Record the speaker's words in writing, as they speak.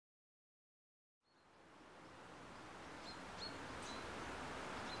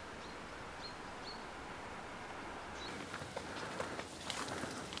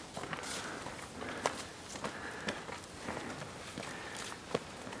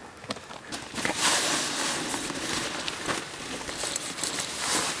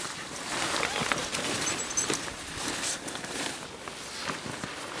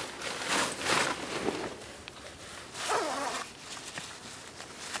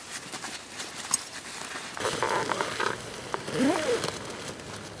Ja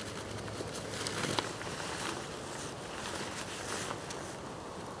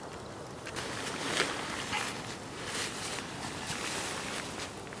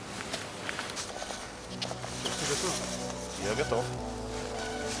готов.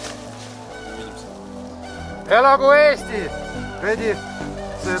 Elagu Eesti! Ready,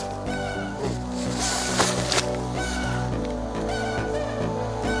 set.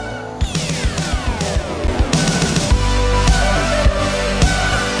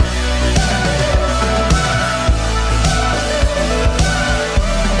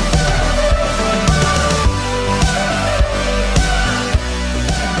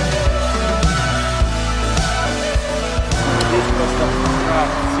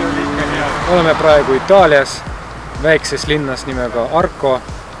 Oleme praegu Itaalias, väikses linnas nimega Arco,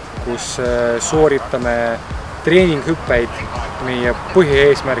 kus sooritame treeninghüppeid meie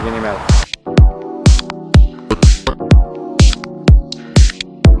põhieesmärgi nimel.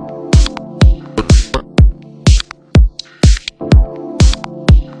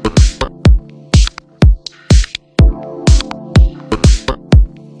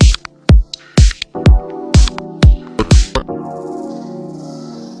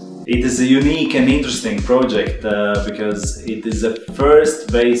 It is a unique and interesting project because it is the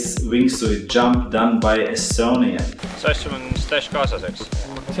first base wingsuit jump done by Estonian. See asju on stash kaasas, eks?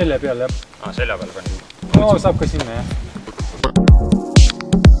 Selle peal, jah. Selja peal panin. No, saab ka sinna, jah.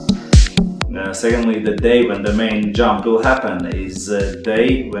 Secondly, the day when the main jump will happen is the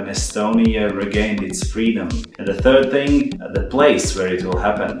day when Estonia regained its freedom. And the third thing, the place where it will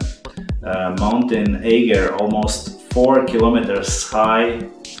happen. Mountain Eiger, almost 4 kilometers high.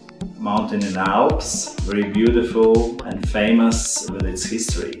 Mountain in Alps, very beautiful and famous with its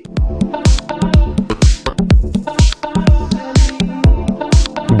history.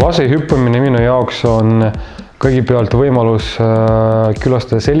 B.A.S.E hüppamine minu jaoks on kõigepealt võimalus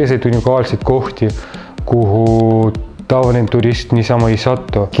külastada selliseid unikaalseid kohti, kuhu tavaline turist niisama ei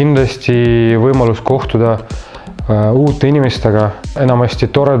satu. Kindlasti võimalus kohtuda uute inimestega, enamasti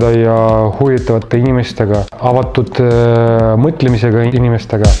toreda ja huvitavate inimestega, avatud mõtlemisega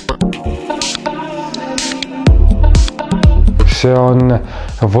inimestega. See on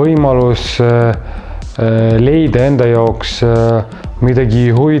võimalus leida enda jaoks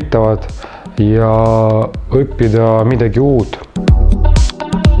midagi huvitavat ja õppida midagi uut.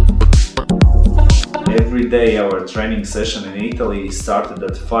 Every day our training session in Italy started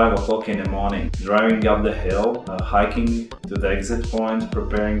at 5 o'clock in the morning. Driving up the hill, hiking to the exit point,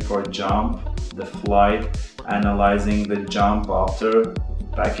 preparing for a jump, the flight, analyzing the jump after,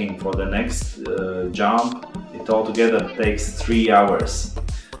 packing for the next jump. It altogether takes 3 hours.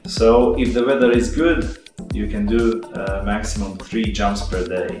 So if the weather is good, you can do maximum 3 jumps per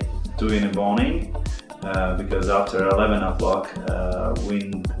day. 2 in the morning, because after 11 o'clock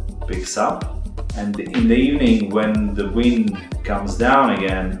wind picks up. And in the evening, when the wind comes down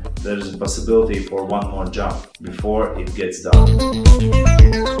again, there's a possibility for 1 more jump before it gets dark.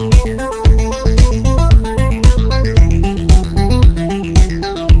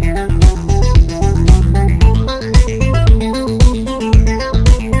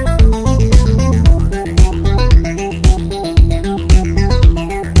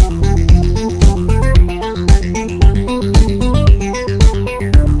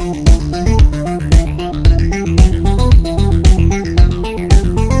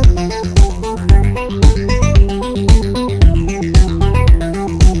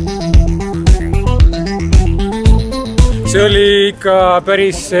 See oli ikka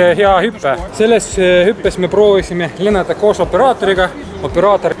päris hea hüppe. Selles hüppes me proovisime lennata koos operaatoriga.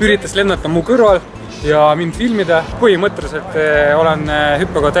 Operaator üritas lennata mu kõrval ja mind filmida. Põhimõtteliselt olen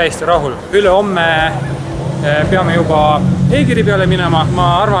hüppega täiesti rahul. Ülehomme peame juba Eigeri peale minema. Ma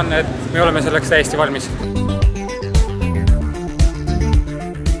arvan, et me oleme selleks täiesti valmis.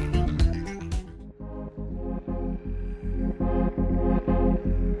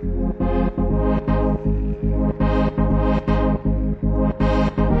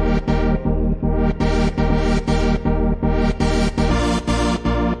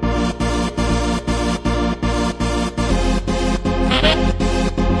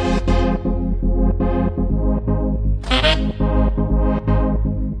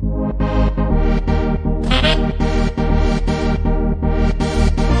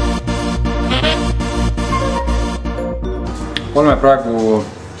 Oleme praegu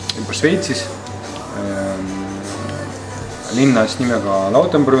juba Šveitsis, linnas nimega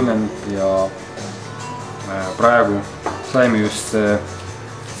Lautenbrunnen ja praegu saime just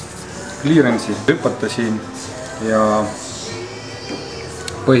clearance'i hüpata siin ja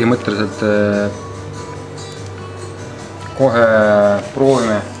põhimõtteliselt kohe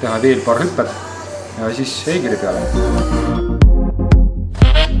proovime teha veel paar hüppet ja siis eegri peale.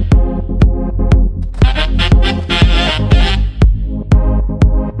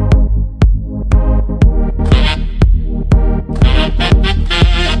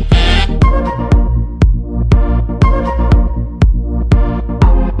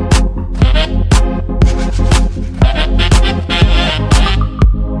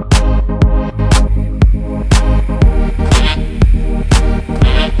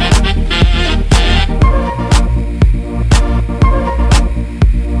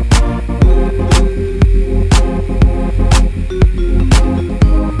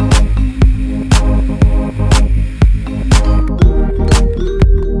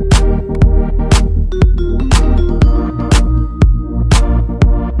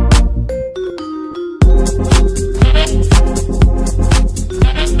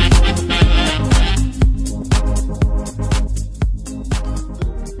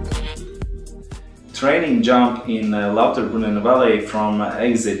 Training jump in Lauterbrunnen Valley from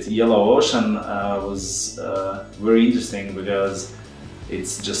exit Yellow Ocean was very interesting because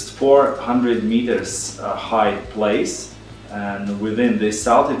it's just 400 meters high place, and within this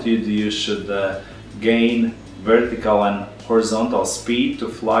altitude you should gain vertical and horizontal speed to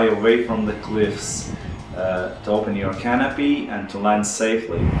fly away from the cliffs, to open your canopy and to land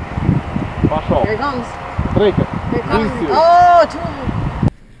safely. Here it comes. Break it. Here it comes. Oh, two.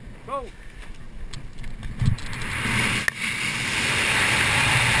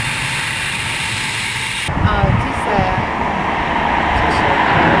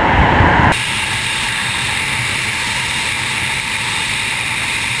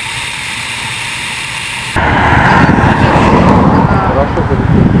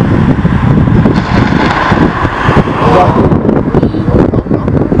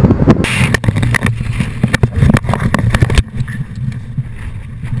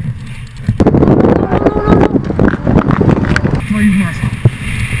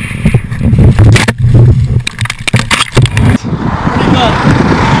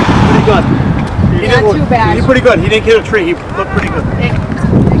 Go. Not too bad. He's pretty good. He didn't hit a tree. He looked pretty good. He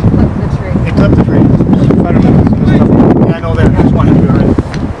clipped the tree. He clipped the tree. Yeah, I know that. That's one.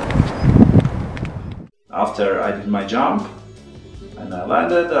 After I did my jump and I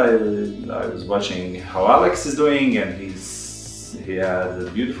landed, I was watching how Alex is doing, and he had a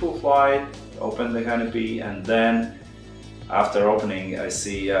beautiful flight, opened the canopy, and then after opening I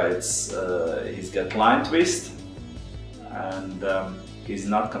see he's got line twist, and he's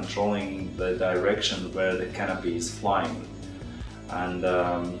not controlling the direction where the canopy is flying, and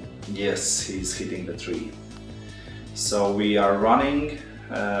yes, he's hitting the tree. So we are running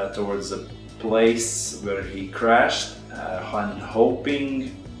towards the place where he crashed and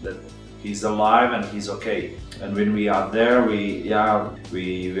hoping that he's alive and he's okay. And when we are there, we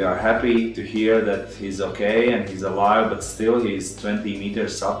are happy to hear that he's okay and he's alive, but still he's 20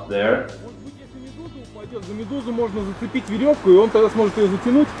 meters up there. За медузу можно зацепить веревку, и он тогда сможет ее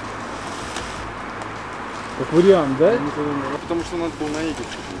затянуть. Как вариант, да? Потому что надо было на эгер.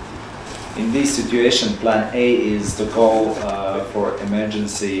 In this situation, plan A is to call for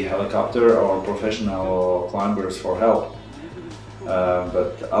emergency helicopter or professional climbers for help.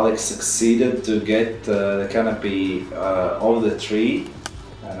 But Alex succeeded to get the canopy of the tree,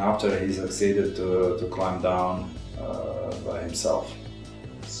 and after he succeeded to climb down by himself.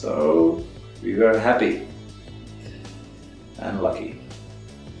 So we were happy and lucky.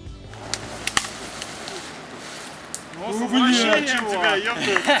 Ну, с возвращением тебя,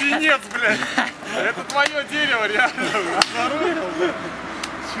 ёпта, птенец, блядь! Это твое дерево, реально!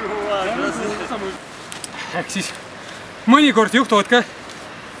 Чувак! Ehk siis mõnikord juhtuvad ka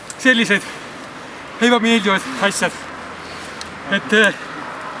sellised ebameeldivad asjad, et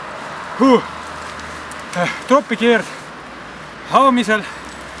tropikeerd avamisel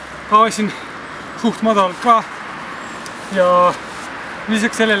avasin suht madalalt ka ja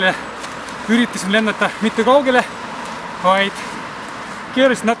lisaks sellele üritasin lennata mitte kaugele, vaid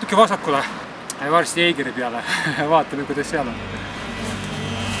keerasin natuke vasakule ja varsti eegri peale. Vaatame, kuidas seal on.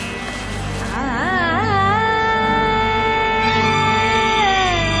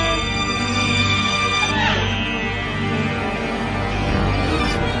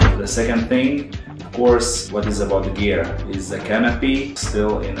 The second thing, of course, what is about the gear? Is the canopy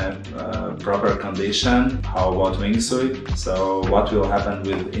still in a proper condition? How about wingsuit? So what will happen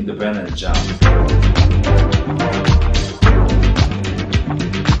with independent jump?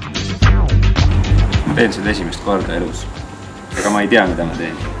 Ma teen seda esimest korda elus, aga ma ei tea, mida ma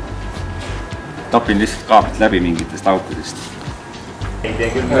teen. Tapin lihtsalt kaablit läbi mingitest aukudest.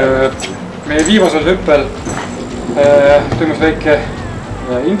 Meie viimasel hüppel toimus väike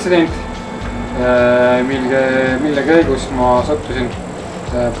intsident, mille käigus ma sattusin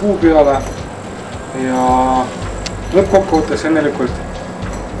puu peale ja lõppkokkuvõttes õnnelikult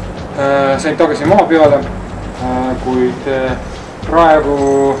sain tagasi maa peale, kuid praegu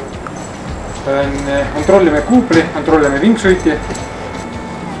kontrollime kuupli, kontrollime Wingsuiti,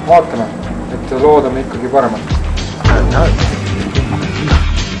 vaatame, et loodame ikkagi paremat.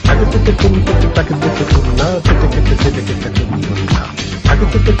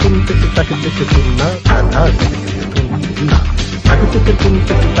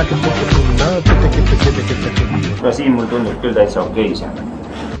 Aga siin mul tundub küll täitsa okei see.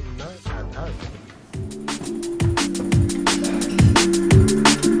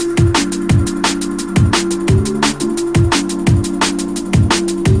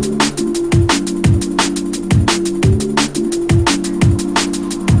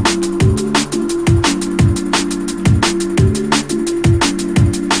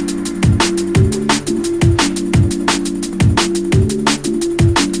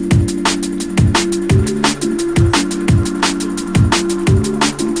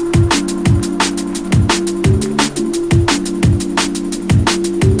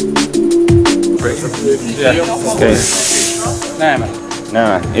 Okay. Näeme.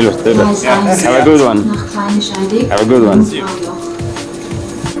 Ilusti tööle. Have a good one. Have a good one.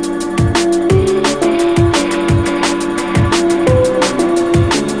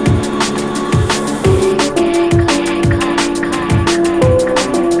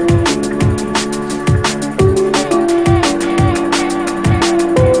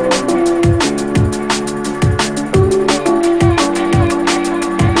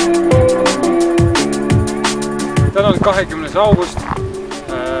 Täna on 20. august,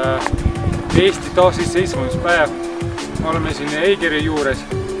 Eesti taasiseseisvumispäev. Oleme siin Eigeri juures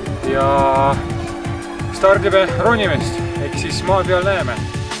ja stardime ronimist, ehk siis maa peal näeme.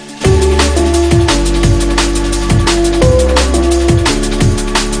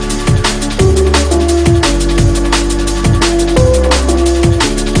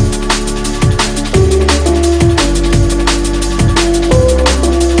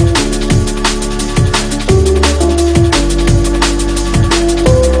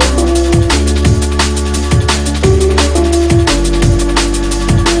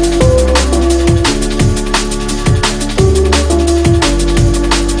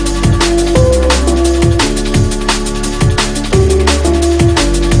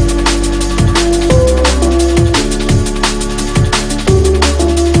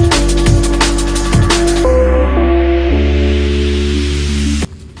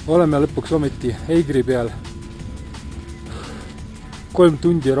 Oleme lõpuks ometi Eigri peal. 3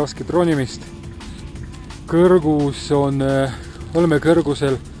 tundi rasket ronimist. Kõrgus on, oleme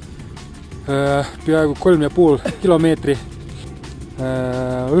kõrgusel peaaegu 3,5 kilomeetri.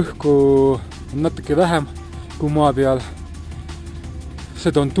 Õhku on natuke vähem kui maa peal.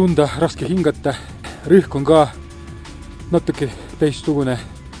 Seda on tunda, raske hingata. Rõhk on ka natuke teistsugune.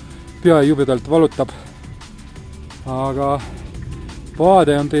 Pea jubedalt valutab. Aga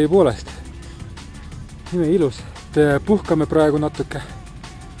vaade on tõepoolest ilus. Puhkame praegu natuke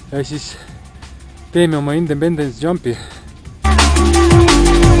ja siis teeme oma independence jumpi.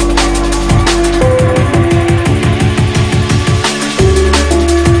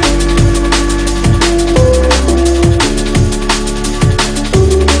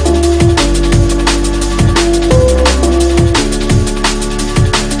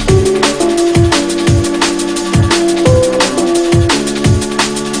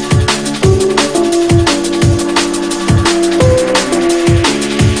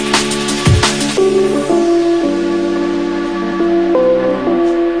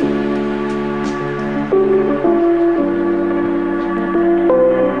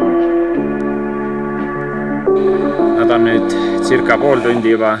 Nad on nüüd circa pool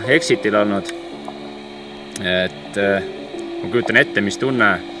tundi juba exitil olnud, et ma kujutan ette, mis tunne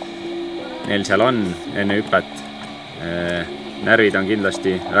neil seal on enne hüpet. Närvid on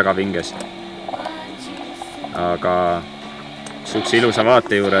kindlasti väga vinges, aga sihukese ilusa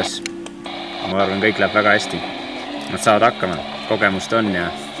vaate juures ma arvan, kõik läheb väga hästi. Nad saavad hakkama, kogemust on ja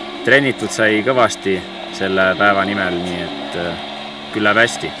trennitud sai kõvasti selle päeva nimel, nii et küll läheb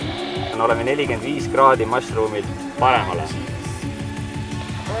hästi. Oleme 45 kraadi mushroomid paremale.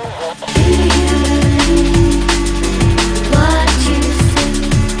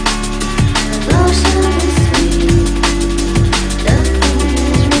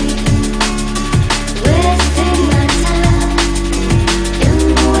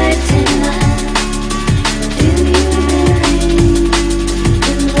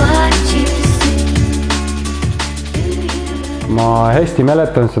 ma hästi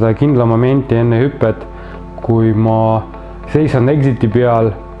mäletan seda kindla momenti enne hüpet, kui ma seisan exiti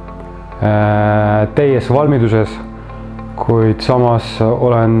peal täies valmiduses, kuid samas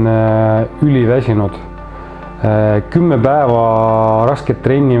olen üliväsinud. 10 päeva rasket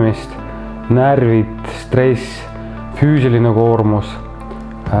trennimist, närvid, stress, füüsiline koormus.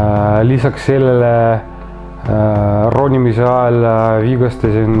 Lisaks sellele ronimise ajal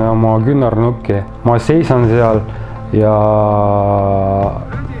vigastasin oma küünarnukki. Ma seisan seal ja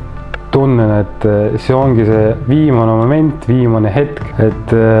tunnen, et see ongi see viimane moment, viimane hetk,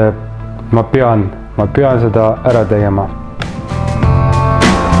 et ma pean seda ära tegema.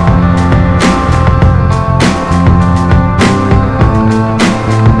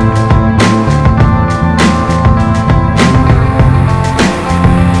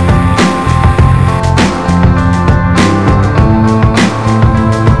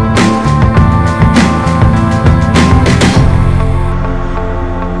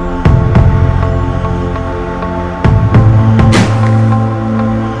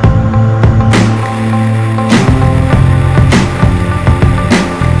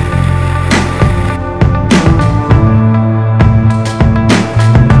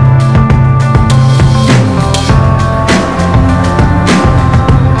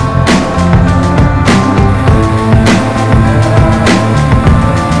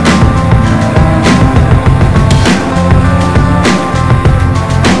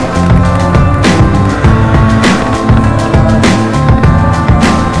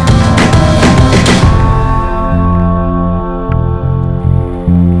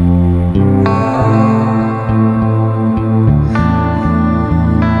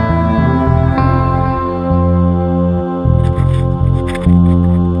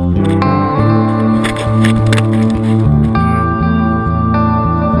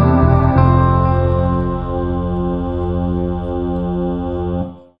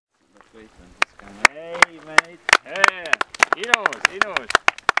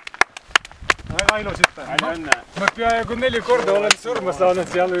 Ma peaaegu 4 korda olen surma saanud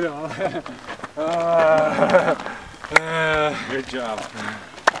seal üle. Good job.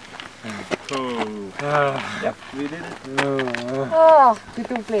 Oh, kui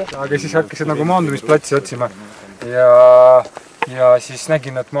tubli. Aga siis hakkasid nagu maandumisplatsi otsima ja siis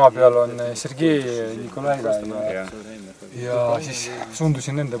nägin, et maa peal on Sergei Nikolaiga ja siis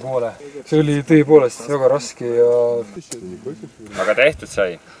suundusin nende poole. See oli tõepoolest väga raske ja... Aga tehtud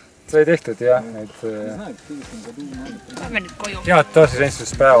sai? Sai tehtud, jah. Head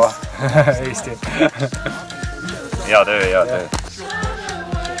taasisenstuspäeva, Eesti. Hea töö, hea töö.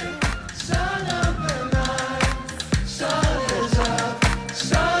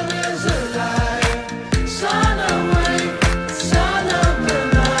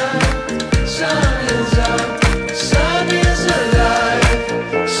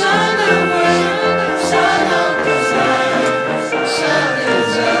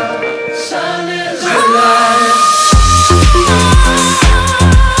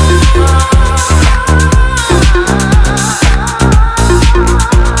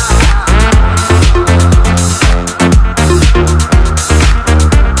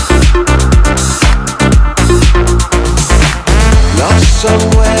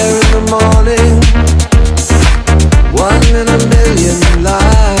 Somewhere in the morning, 1 in a million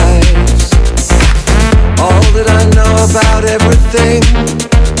lives. All that I know about everything,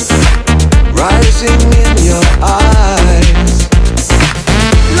 rising